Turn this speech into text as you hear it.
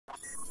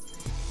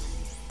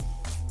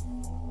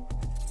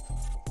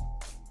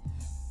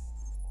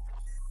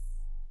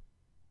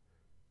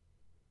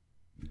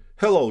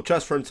Hello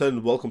chess friends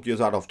and welcome to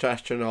your Art of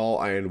Chess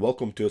channel and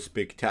welcome to a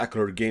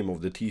spectacular game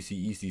of the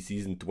TCEC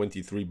Season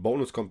 23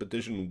 bonus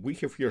competition. We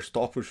have here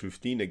Stockfish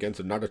 15 against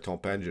another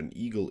top engine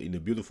Igel in a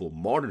beautiful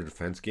modern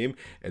defense game,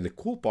 and the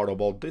cool part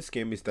about this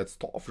game is that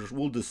Stockfish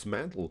will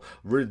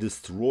will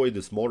destroy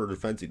this modern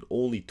defense in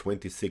only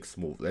 26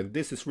 moves, and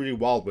this is really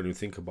wild when you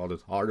think about it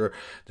harder.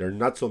 There are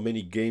not so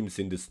many games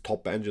in this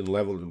top engine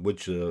level in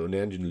which an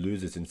engine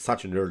loses in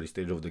such an early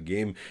stage of the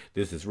game.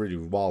 This is really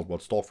wild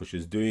what Stockfish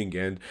is doing,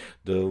 and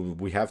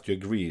we have to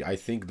agree. I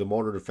think the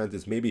modern defense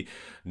is maybe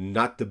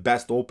not the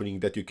best opening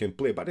that you can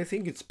play, but I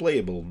think it's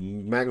playable.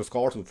 Magnus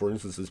Carlsen, for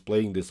instance, is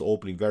playing this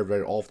opening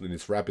very often in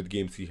his rapid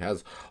games. He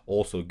has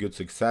also good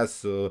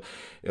success.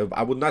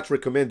 I would not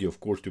recommend you, of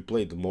course, to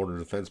play the modern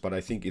defense, but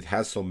I think it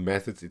has some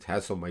methods, it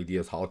has some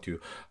ideas how to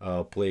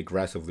play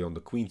aggressively on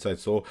the queen side.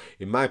 So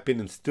in my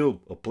opinion,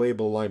 still a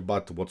playable line,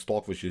 but what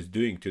Stockfish is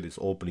doing to this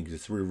opening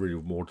is really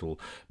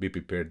mortal. Be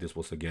prepared, this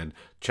was again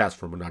chess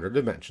from another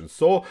dimension.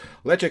 So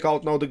let's check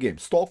out now the game.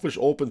 Stockfish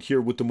opened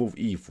here with the move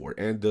e4,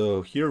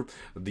 and here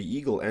the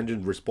Igel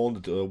engine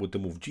responded with the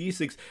move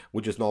g6,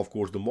 which is now of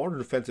course the modern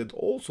defense. And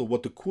also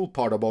what the cool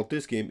part about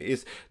this game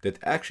is that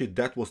actually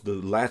that was the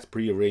last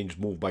pre-arranged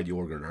move by the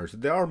organizers.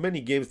 There are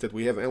many games that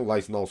we have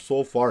analyzed now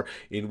so far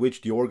in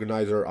which the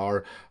organizer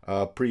are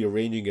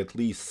pre-arranging at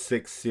least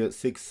 6,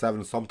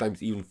 7,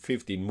 sometimes even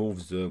 15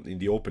 moves in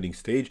the opening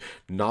stage.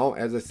 Now,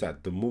 as I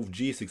said, the move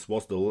g6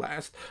 was the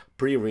last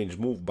pre-arranged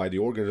move by the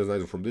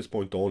organizer. From this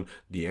point on,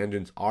 the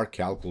engines are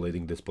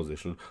calculating this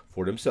position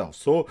for themselves.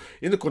 So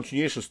in the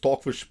continuation,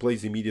 Stockfish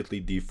plays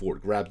immediately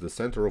d4, grabs the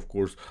center, of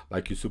course,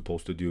 like you're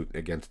supposed to do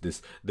against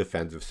this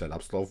defensive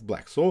setups of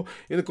black. So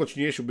in the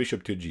continuation,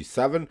 bishop to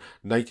g7,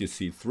 knight to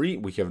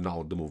c3, we have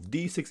now the move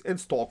d6, and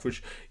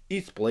Stockfish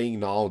is playing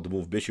now the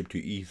move bishop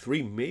to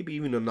e3, maybe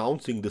even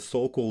announcing the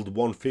so-called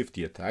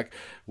 150 attack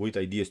with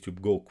ideas to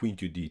go queen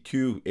to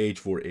d2,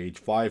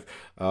 h4,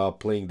 h5,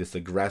 playing this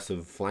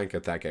aggressive flank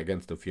attack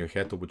against the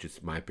fianchetto, which is,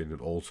 in my opinion,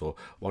 also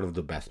one of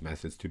the best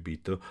methods to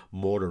beat the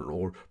modern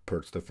or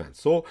Pert's defense.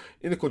 So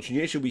in the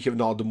continuation, we have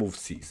now the move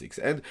c6,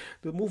 and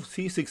the move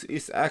c6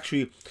 is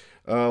actually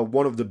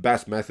one of the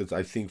best methods,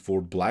 I think,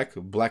 for black.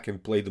 Black can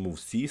play the move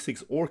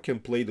c6 or can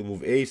play the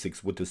move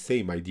a6 with the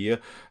same idea.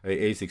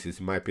 A6 is,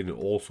 in my opinion,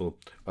 also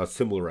a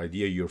similar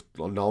idea. You're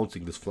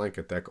announcing this flank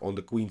attack on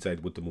the queen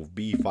side with the move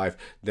b5,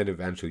 then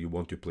eventually you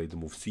want to play the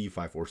move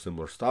c5 or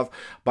similar stuff.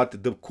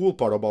 But the cool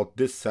part about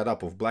this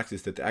setup of blacks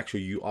is that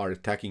actually you are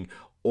attacking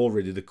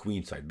already the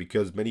queen side,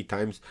 because many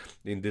times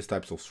in these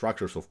types of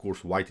structures, of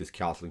course, white is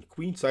castling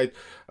queen side,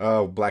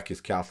 black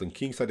is castling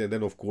king side, and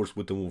then of course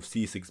with the move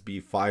c6,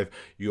 b5,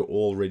 you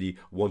already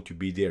want to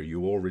be there.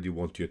 You already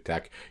want to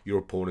attack your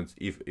opponents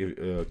if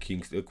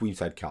queen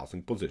side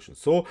castling position.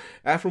 So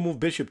after move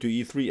bishop to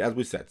e3, as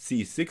we said,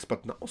 c6,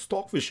 but now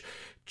Stockfish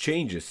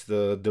changes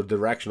the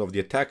direction of the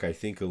attack, I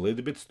think, a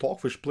little bit.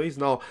 Stockfish plays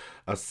now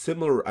a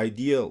similar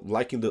idea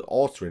like in the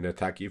Austrian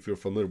attack, if you're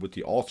familiar with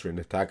the Austrian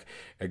attack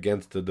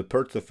against the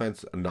Pert's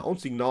defense,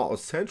 announcing now a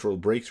central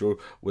breakthrough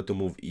with the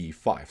move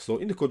e5. So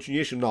in the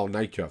continuation now,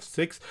 knight to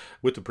f6,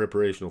 with the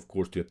preparation, of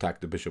course, to attack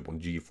the bishop on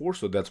g4,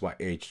 so that's why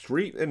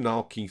h3, and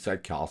now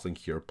kingside castling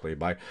here, played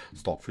by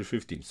Stockfish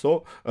 15.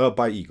 So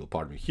by Igel,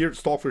 pardon me. Here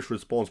Stockfish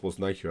response was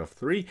knight to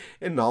f3,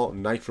 and now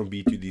knight from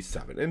b to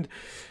d7. And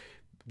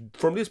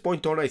from this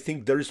point on, I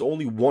think there is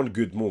only one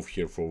good move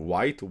here for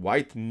white.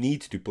 White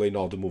needs to play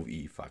now the move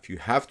e5. You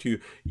have to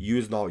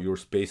use now your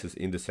spaces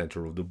in the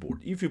center of the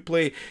board. If you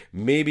play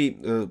maybe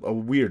a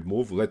weird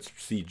move, let's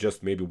see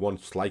just maybe one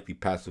slightly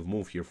passive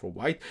move here for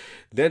white,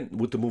 then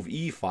with the move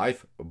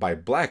e5 by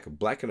black,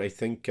 I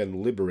think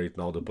can liberate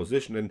now the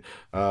position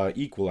and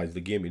equalize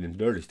the game in an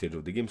early stage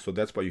of the game. So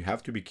that's why you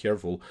have to be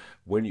careful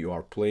when you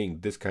are playing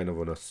this kind of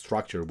a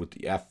structure with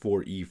the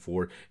f4,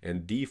 e4,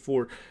 and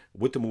d4.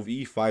 With the move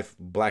e5,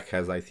 black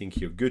has, I think,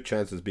 here good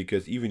chances,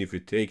 because even if you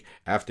take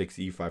f takes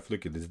e5,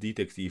 look at this, d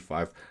takes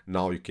e5,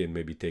 now you can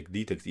maybe take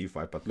d takes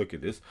e5, but look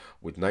at this,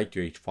 with knight to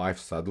h5,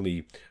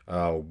 suddenly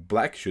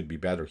black should be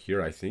better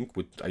here, I think.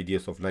 With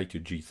ideas of knight to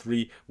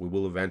g3, we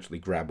will eventually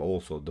grab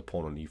also the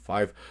pawn on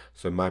e5.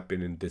 So in my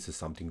opinion, this is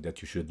something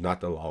that you should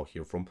not allow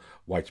here from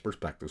white's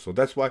perspective. So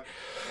that's why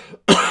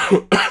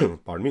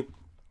pardon me,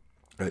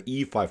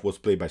 e5 was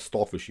played by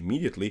Stockfish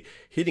immediately,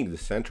 hitting the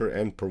center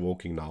and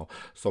provoking now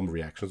some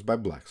reactions by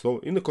black. So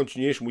in the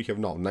continuation, we have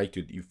now knight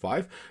to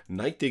d5,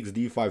 knight takes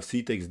d5,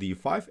 c takes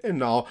d5, and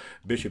now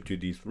bishop to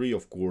d3,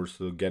 of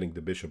course, getting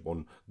the bishop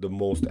on the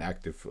most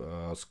active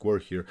square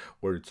here,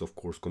 where it's of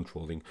course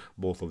controlling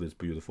both of these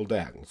beautiful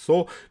diagonals.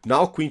 So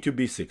now queen to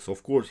b6,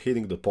 of course,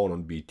 hitting the pawn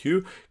on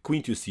b2,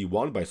 queen to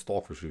c1 by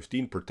Stockfish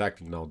 15,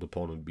 protecting now the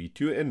pawn on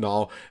b2, and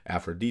now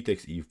after d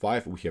takes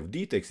e5, we have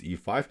d takes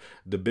e5,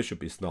 the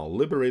bishop is now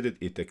liberated, liberated.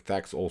 It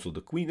attacks also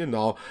the queen, and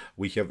now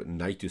we have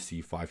knight to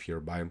c5 here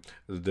by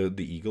the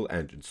Igel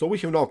engine. So we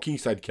have now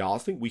kingside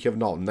castling. We have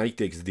now knight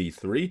takes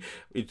d3.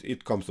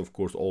 It comes, of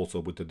course, also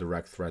with a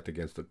direct threat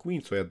against the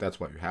queen, so that's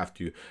why you have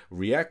to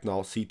react.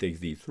 Now c takes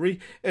d3,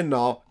 and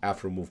now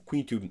after move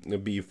queen to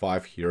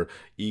b5 here,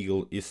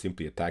 Igel is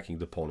simply attacking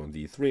the pawn on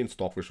d3, and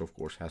Stockfish, of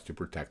course, has to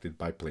protect it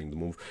by playing the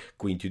move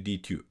queen to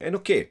d2. And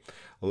okay,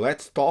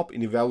 let's stop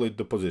and evaluate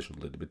the position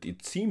a little bit.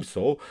 It seems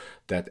so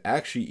that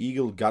actually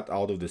Igel got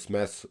out of this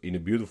mess in a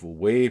beautiful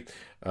way.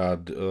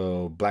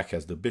 Black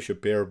has the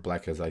bishop pair.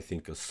 Black has, I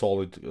think, a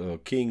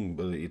solid king.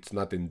 It's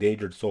not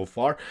endangered so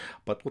far.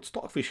 But what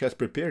Stockfish has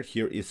prepared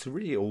here is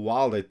really a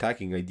wild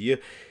attacking idea.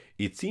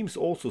 It seems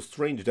also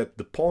strange that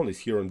the pawn is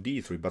here on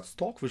d3, but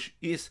Stockfish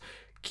is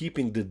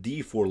keeping the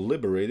d4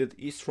 liberated,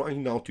 is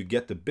trying now to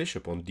get the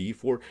bishop on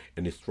d4,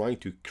 and is trying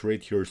to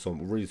create here some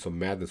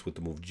madness with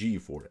the move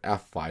g4,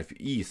 f5,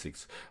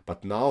 e6.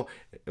 But now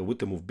with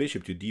the move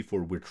bishop to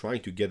d4, we're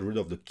trying to get rid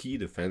of the key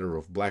defender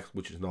of black,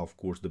 which is now of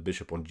course the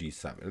bishop on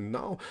g7. And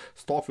now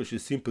Stockfish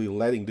is simply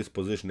letting this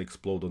position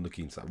explode on the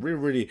king side.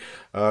 Really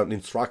an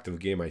instructive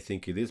game, I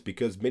think it is,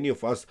 because many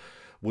of us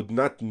would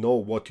not know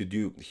what to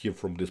do here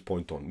from this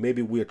point on.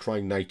 Maybe we're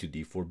trying knight to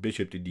d4,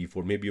 bishop to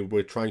d4, maybe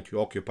we're trying to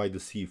occupy the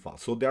c file.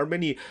 So there are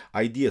many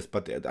ideas,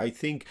 but I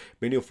think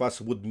many of us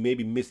would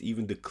maybe miss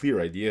even the clear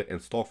idea,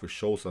 and Stockfish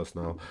shows us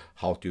now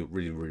how to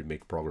really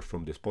make progress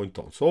from this point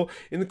on. So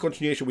in the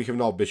continuation, we have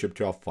now bishop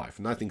to f5.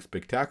 Nothing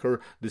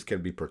spectacular. This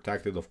can be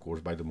protected, of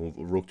course, by the move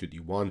rook to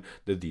d1.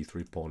 The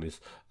d3 pawn is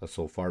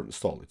so far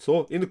solid.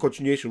 So in the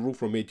continuation, rook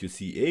from a to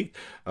c8.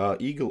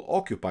 Igel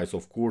occupies,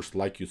 of course,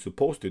 like you're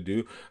supposed to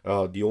do,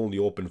 the only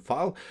open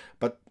file,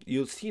 but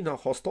you'll see now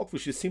how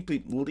Stockfish is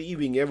simply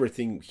leaving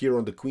everything here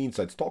on the queen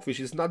side.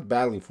 Stockfish is not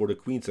battling for the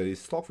queen side.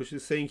 Stockfish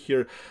is saying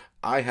here,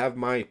 I have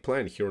my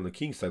plan here on the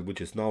king side, which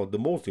is now the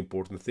most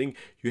important thing.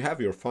 You have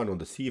your fun on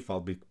the c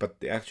file, but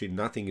actually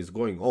nothing is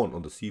going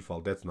on the c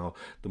file. That's now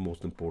the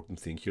most important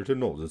thing here to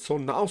know. So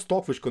now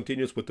Stockfish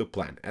continues with the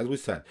plan. As we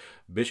said,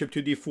 bishop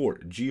to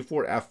d4,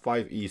 g4,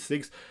 f5,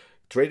 e6,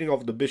 trading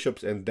off the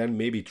bishops, and then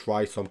maybe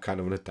try some kind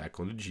of an attack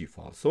on the g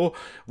file. So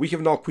we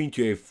have now queen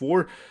to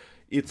a4.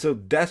 It's a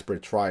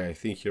desperate try, I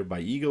think, here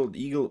by Igel.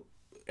 Igel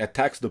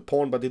attacks the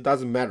pawn, but it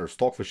doesn't matter.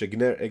 Stockfish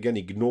again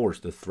ignores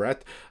the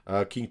threat.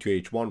 King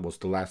to h1 was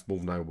the last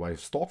move now by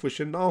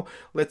Stockfish, and now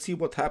let's see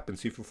what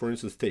happens if you, for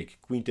instance,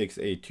 take queen takes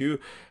a2.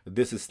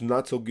 This is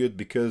not so good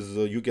because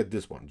you get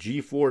this one,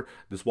 g4.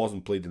 This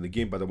wasn't played in the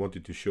game, but I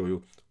wanted to show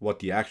you what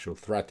the actual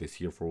threat is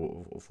here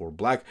for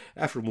black.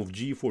 After move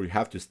g4, you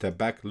have to step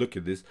back. Look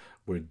at this.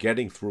 We're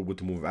getting through with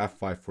the move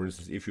f5. For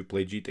instance, if you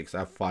play g takes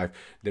f5,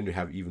 then you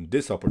have even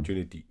this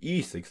opportunity.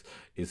 e6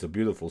 is a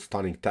beautiful,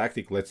 stunning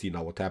tactic. Let's see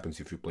now what happens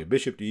if you play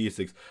bishop to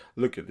e6.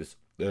 Look at this.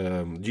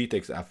 G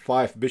takes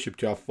f5, bishop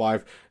to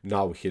f5.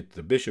 Now we hit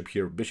the bishop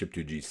here, bishop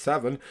to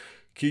g7,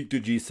 king to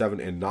g7,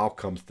 and now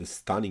comes the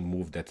stunning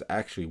move that's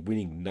actually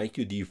winning, knight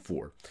to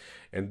d4.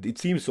 And it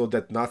seems so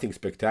that nothing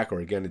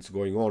spectacular again it's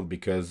going on,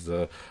 because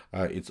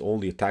it's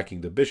only attacking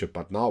the bishop.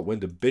 But now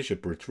when the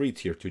bishop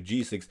retreats here to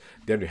g6,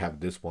 then you have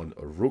this one,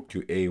 a rook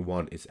to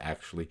a1 is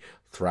actually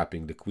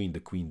trapping the queen. The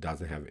queen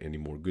doesn't have any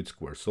more good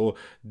squares. So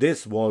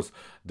this was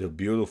the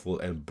beautiful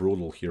and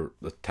brutal here,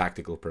 the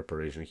tactical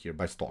preparation here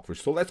by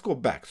Stockfish. So let's go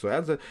back. So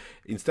as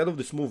instead of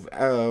this move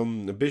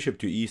bishop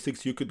to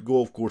e6, you could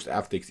go, of course,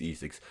 f takes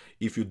e6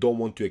 if you don't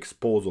want to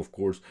expose, of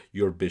course,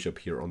 your bishop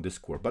here on this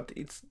square. But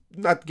it's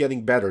not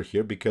getting better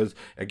here, because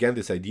again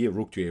this idea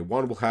rook to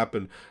a1 will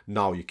happen.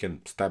 Now you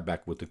can step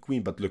back with the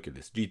queen, but look at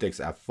this, g takes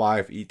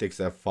f5, e takes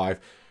f5.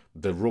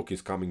 The rook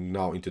is coming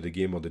now into the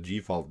game on the g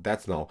file.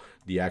 That's now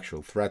the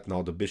actual threat.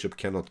 Now the bishop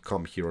cannot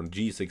come here on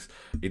g6.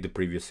 In the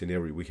previous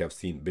scenario, we have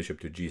seen bishop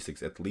to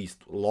g6 at least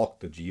lock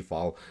the g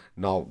file.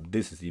 Now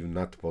this is even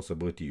not a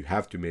possibility. You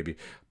have to maybe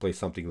play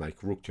something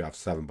like rook to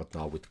f7, but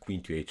now with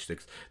queen to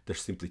h6,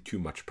 there's simply too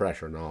much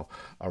pressure now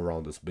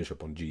around this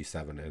bishop on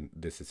g7, and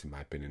this is, in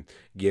my opinion,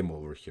 game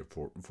over here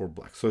for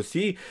black. So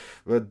see,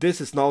 this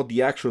is now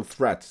the actual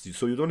threat.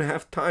 So you don't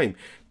have time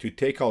to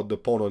take out the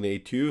pawn on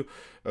a2.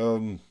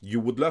 You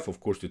would love, of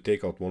course, to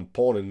take out one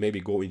pawn and maybe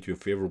go into a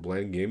favorable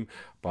endgame,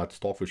 but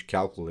Stockfish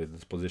calculated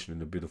this position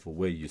in a beautiful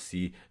way. You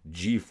see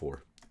g4,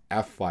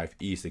 f5,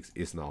 e6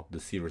 is now the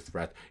serious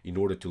threat in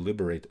order to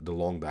liberate the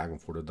long diagonal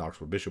for the dark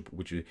square bishop,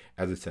 which,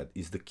 as I said,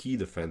 is the key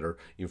defender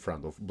in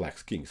front of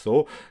black's king.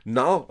 So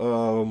now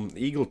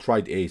Igel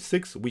tried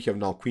a6. We have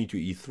now queen to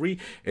e3,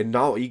 and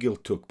now Igel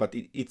took, but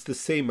it's the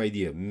same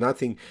idea,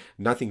 nothing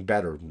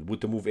better.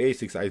 With the move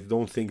a6, I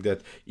don't think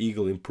that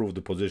Igel improved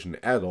the position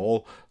at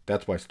all.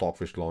 That's why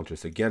Stockfish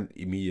launches again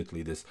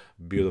immediately this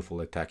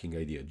beautiful attacking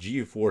idea.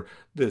 g4,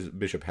 the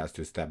bishop has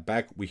to step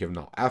back. We have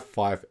now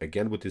f5,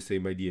 again with the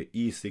same idea,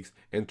 e6,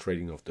 and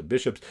trading off the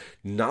bishops.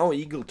 Now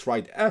Igel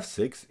tried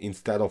f6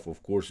 instead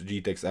of course,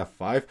 g takes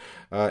f5,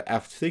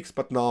 f6,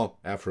 but now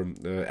after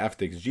f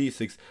takes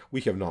g6,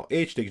 we have now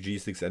h takes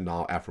g6, and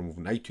now after move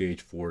knight to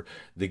h4,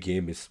 the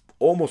game is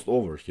almost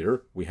over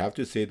here. We have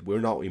to say it, we're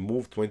now in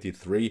move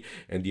 23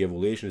 and the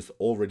evaluation is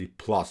already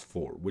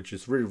 +4, which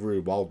is really, really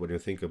wild when you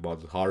think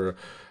about it harder.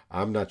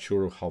 I'm not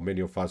sure how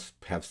many of us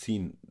have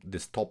seen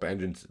this top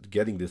engines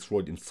getting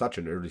destroyed in such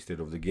an early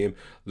state of the game.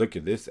 Look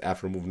at this.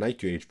 After move knight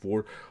to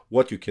h4,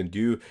 what you can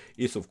do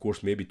is, of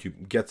course, maybe to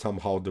get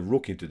somehow the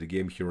rook into the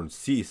game here on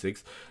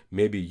c6.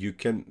 Maybe you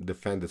can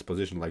defend this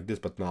position like this,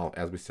 but now,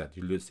 as we said,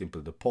 you lose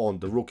simply the pawn.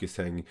 The rook is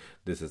saying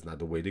this is not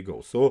the way to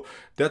go. So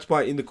that's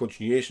why in the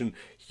continuation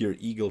here,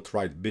 Igel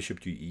tried bishop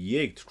to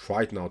e8,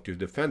 tried now to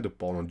defend the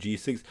pawn on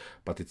g6,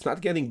 but it's not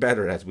getting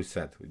better, as we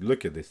said.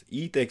 Look at this.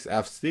 E takes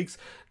f6.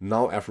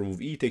 Now after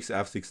move e takes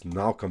f6,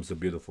 now comes a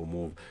beautiful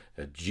move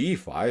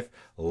g5,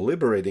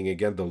 liberating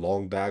again the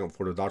long diagonal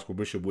for the dark square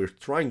bishop. We're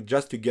trying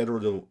just to get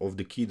rid of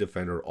the key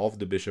defender of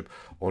the bishop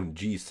on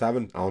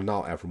g7.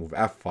 Now after move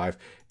f5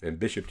 and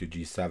bishop to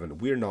g7,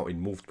 we're now in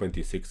move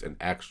 26, and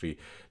actually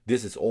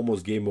this is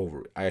almost game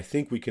over. I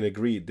think we can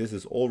agree this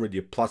is already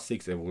a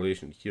 +6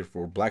 evaluation here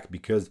for black,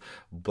 because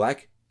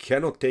black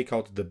cannot take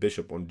out the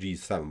bishop on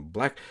g7.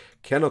 Black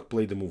cannot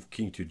play the move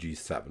king to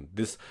g7.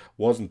 This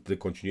wasn't the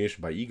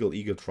continuation by Igel.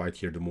 Igel tried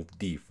here the move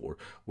d4,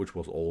 which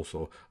was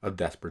also a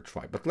desperate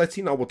try. But let's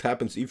see now what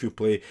happens if you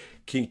play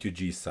king to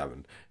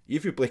g7.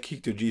 If you play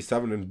king to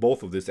g7 and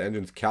both of these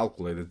engines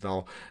calculated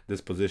now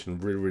this position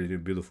really, really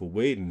beautiful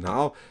way,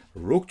 now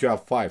rook to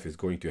f5 is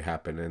going to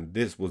happen, and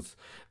this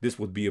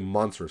would be a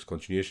monstrous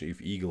continuation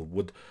if Igel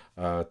would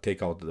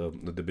take out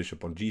the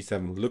bishop on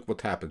g7. Look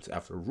what happens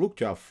after rook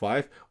to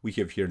f5. We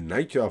have here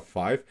knight to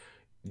f5,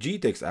 g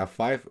takes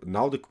f5.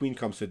 Now the queen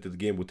comes into the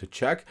game with a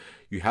check.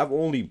 You have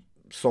only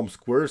some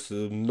squares,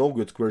 no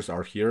good squares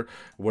are here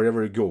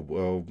wherever you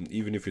go.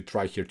 Even if you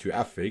try here to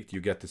f8, you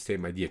get the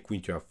same idea,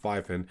 queen to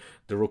f5, and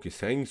the rook is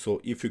hanging.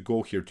 So if you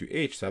go here to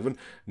h7,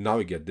 now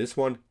you get this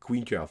one,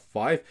 queen to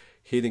f5,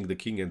 hitting the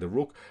king and the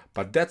rook.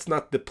 But that's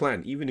not the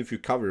plan. Even if you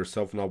cover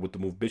yourself now with the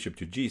move bishop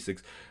to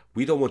g6,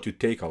 we don't want to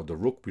take out the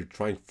rook. We're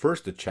trying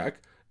first to check.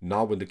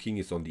 Now when the king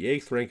is on the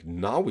 8th rank,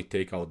 now we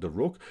take out the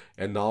rook.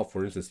 And now,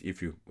 for instance, if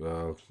you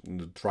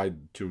try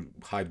to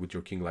hide with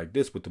your king like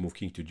this, with the move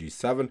king to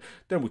g7,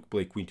 then we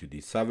play queen to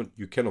d7.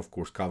 You can, of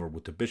course, cover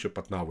with the bishop,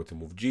 but now with the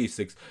move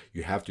g6,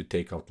 you have to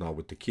take out now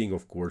with the king,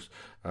 of course.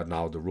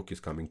 Now the rook is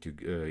coming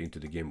to into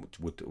the game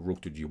with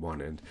rook to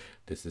g1, and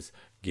this is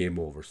game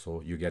over.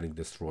 So you're getting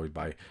destroyed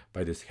by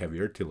this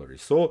heavy artillery.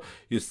 So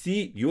you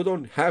see, you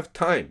don't have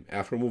time.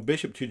 After move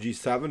bishop to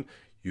g7,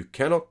 you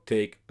cannot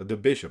take the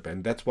bishop,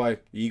 and that's why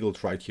Igel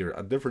tried here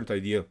a different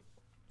idea.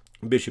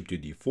 Bishop to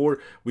d4.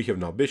 We have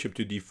now bishop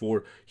to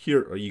d4.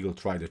 Here Igel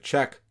tried a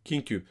check.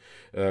 King to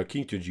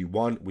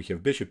g1. We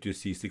have bishop to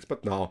c6.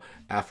 But now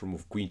after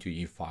move queen to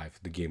e5,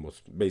 the game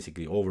was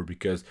basically over,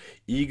 because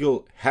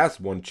Igel has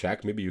one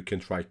check. Maybe you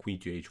can try queen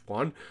to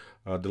h1,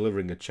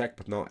 delivering a check.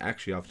 But now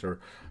actually after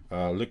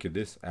look at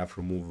this,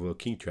 after move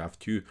king to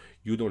f2,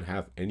 you don't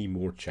have any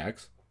more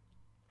checks.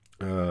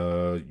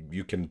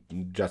 You can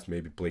just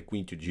maybe play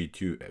queen to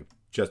g2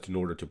 just in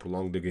order to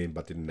prolong the game,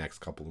 but in the next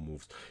couple of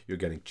moves you're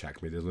getting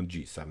checkmated on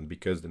g7,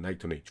 because the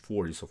knight on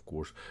h4 is of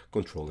course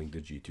controlling the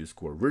g2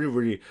 score. Very,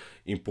 very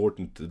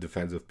important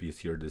defensive piece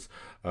here, this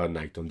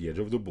knight on the edge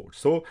of the board.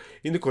 So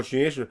in the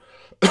continuation,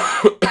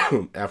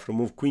 after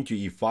move queen to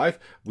e5,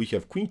 we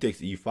have queen takes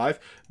e5,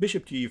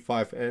 bishop to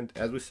e5, and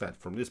as we said,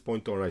 from this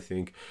point on, I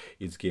think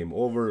it's game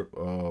over.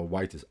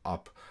 White is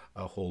up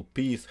a whole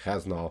piece,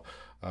 has now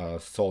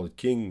solid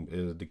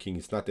king. The king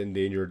is not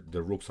endangered.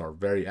 The rooks are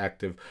very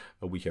active.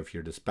 We have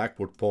here this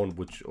backward pawn,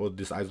 which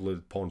this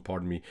isolated pawn,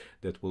 pardon me,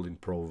 that will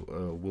improve,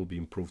 will be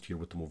improved here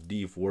with the move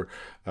d4.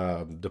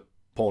 The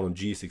pawn on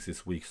g6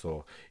 is weak,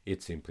 so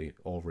it's simply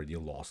already a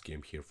lost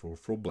game here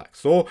for black.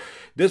 So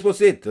this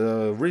was it.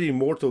 Really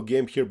mortal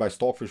game here by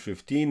Stockfish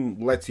 15.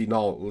 Let's see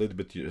now a little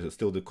bit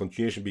still the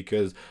continuation,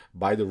 because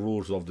by the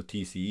rules of the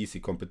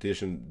TCEC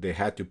competition, they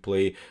had to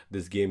play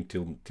this game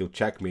till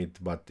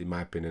checkmate, but in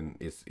my opinion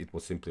it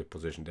was simply a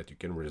position that you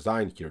can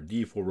resign. Here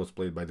d4 was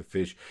played by the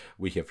fish.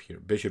 We have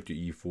here bishop to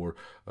e4,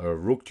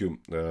 rook to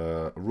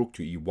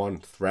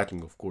e1,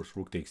 threatening of course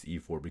rook takes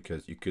e4,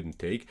 because you couldn't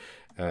take.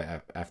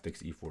 F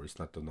takes e4 is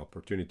not an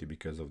opportunity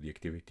because of the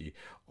activity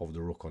of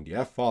the rook on the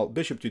f file.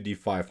 Bishop to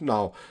d5.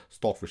 Now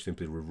Stockfish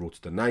simply reroutes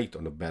the knight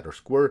on a better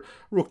square.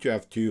 Rook to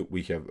f2.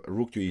 We have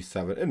rook to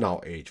e7, and now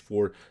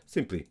h4,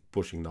 simply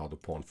pushing now the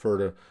pawn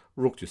further.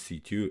 Rook to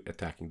c2,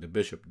 attacking the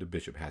bishop. The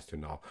bishop has to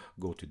now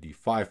go to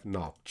d5.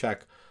 Now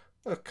check.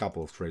 A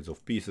couple of trades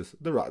of pieces.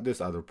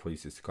 This other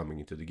piece is coming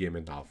into the game,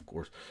 and now of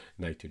course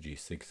knight to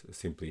g6,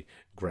 simply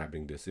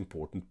grabbing this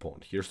important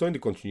pawn here. So in the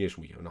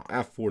continuation, we have now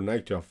f4,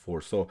 knight to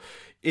f4. So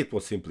it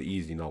was simply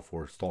easy now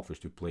for Stockfish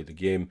to play the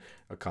game.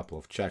 A couple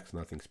of checks,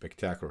 nothing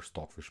spectacular.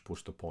 Stockfish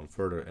pushed the pawn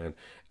further, and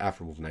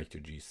after move knight to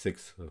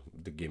g6,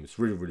 the game is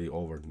really, really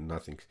over.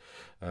 Nothing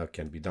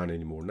can be done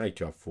anymore. Knight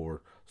to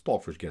f4.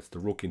 Stockfish gets the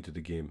rook into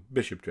the game.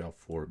 Bishop to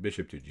f4,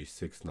 bishop to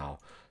g6. Now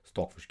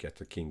Stockfish gets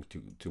the king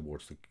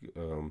towards the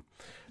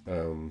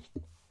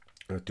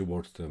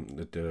towards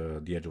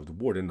the edge of the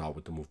board, and now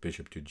with the move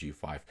bishop to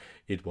g5,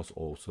 it was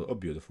also a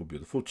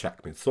beautiful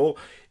checkmate. So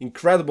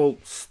incredible,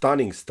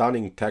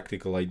 stunning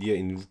tactical idea,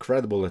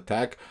 incredible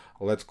attack.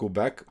 Let's go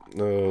back.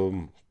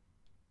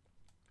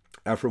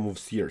 After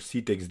moves here,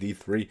 c takes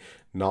d3.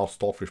 Now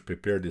Stockfish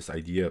prepared this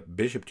idea: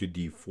 bishop to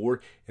d4,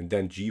 and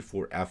then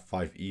g4,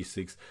 f5,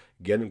 e6,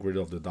 getting rid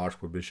of the dark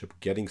square bishop,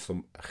 getting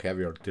some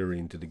heavy artillery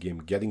into the game,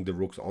 getting the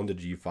rooks on the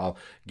g file,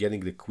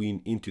 getting the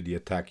queen into the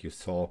attack. You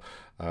saw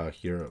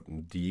here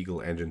the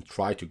Eagle engine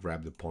try to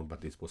grab the pawn,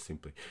 but this was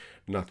simply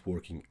not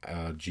working.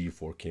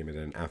 G4 came in,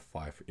 and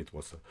f5. It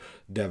was a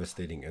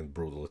devastating and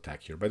brutal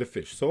attack here by the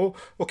fish. So,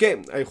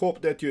 okay, I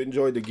hope that you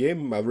enjoyed the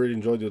game. I really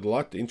enjoyed it a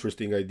lot.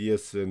 Interesting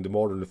ideas in the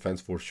modern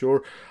defense for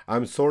sure.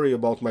 I'm sorry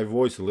about my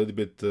voice a little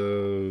bit.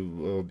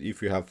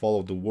 If you have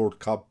followed the World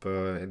Cup,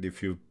 and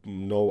if you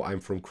know, I'm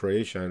from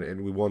Croatia,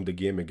 and we won the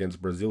game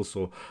against Brazil,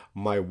 so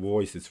my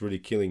voice is really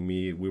killing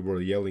me. We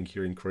were yelling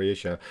here in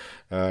Croatia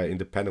in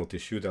the penalty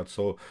shootout,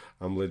 so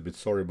I'm a little bit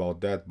sorry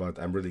about that, but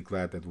I'm really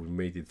glad that we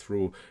made it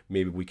through.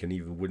 Maybe we can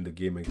even win the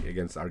game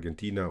against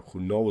Argentina. Who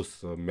knows?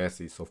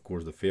 Messi is of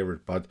course the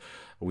favorite, but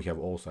we have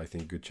also, I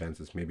think, good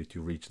chances maybe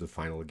to reach the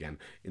final again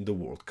in the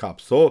World Cup.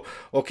 So,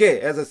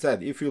 okay, as I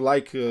said, if you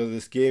like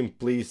this game,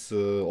 please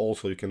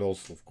you can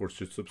also, of course,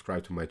 just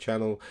subscribe to my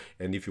channel.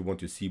 And if you want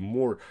to see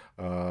more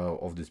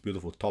of this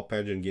beautiful top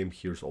engine game,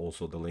 here's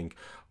also the link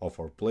of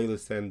our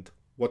playlist. And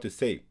what to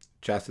say,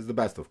 chess is the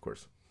best, of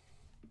course.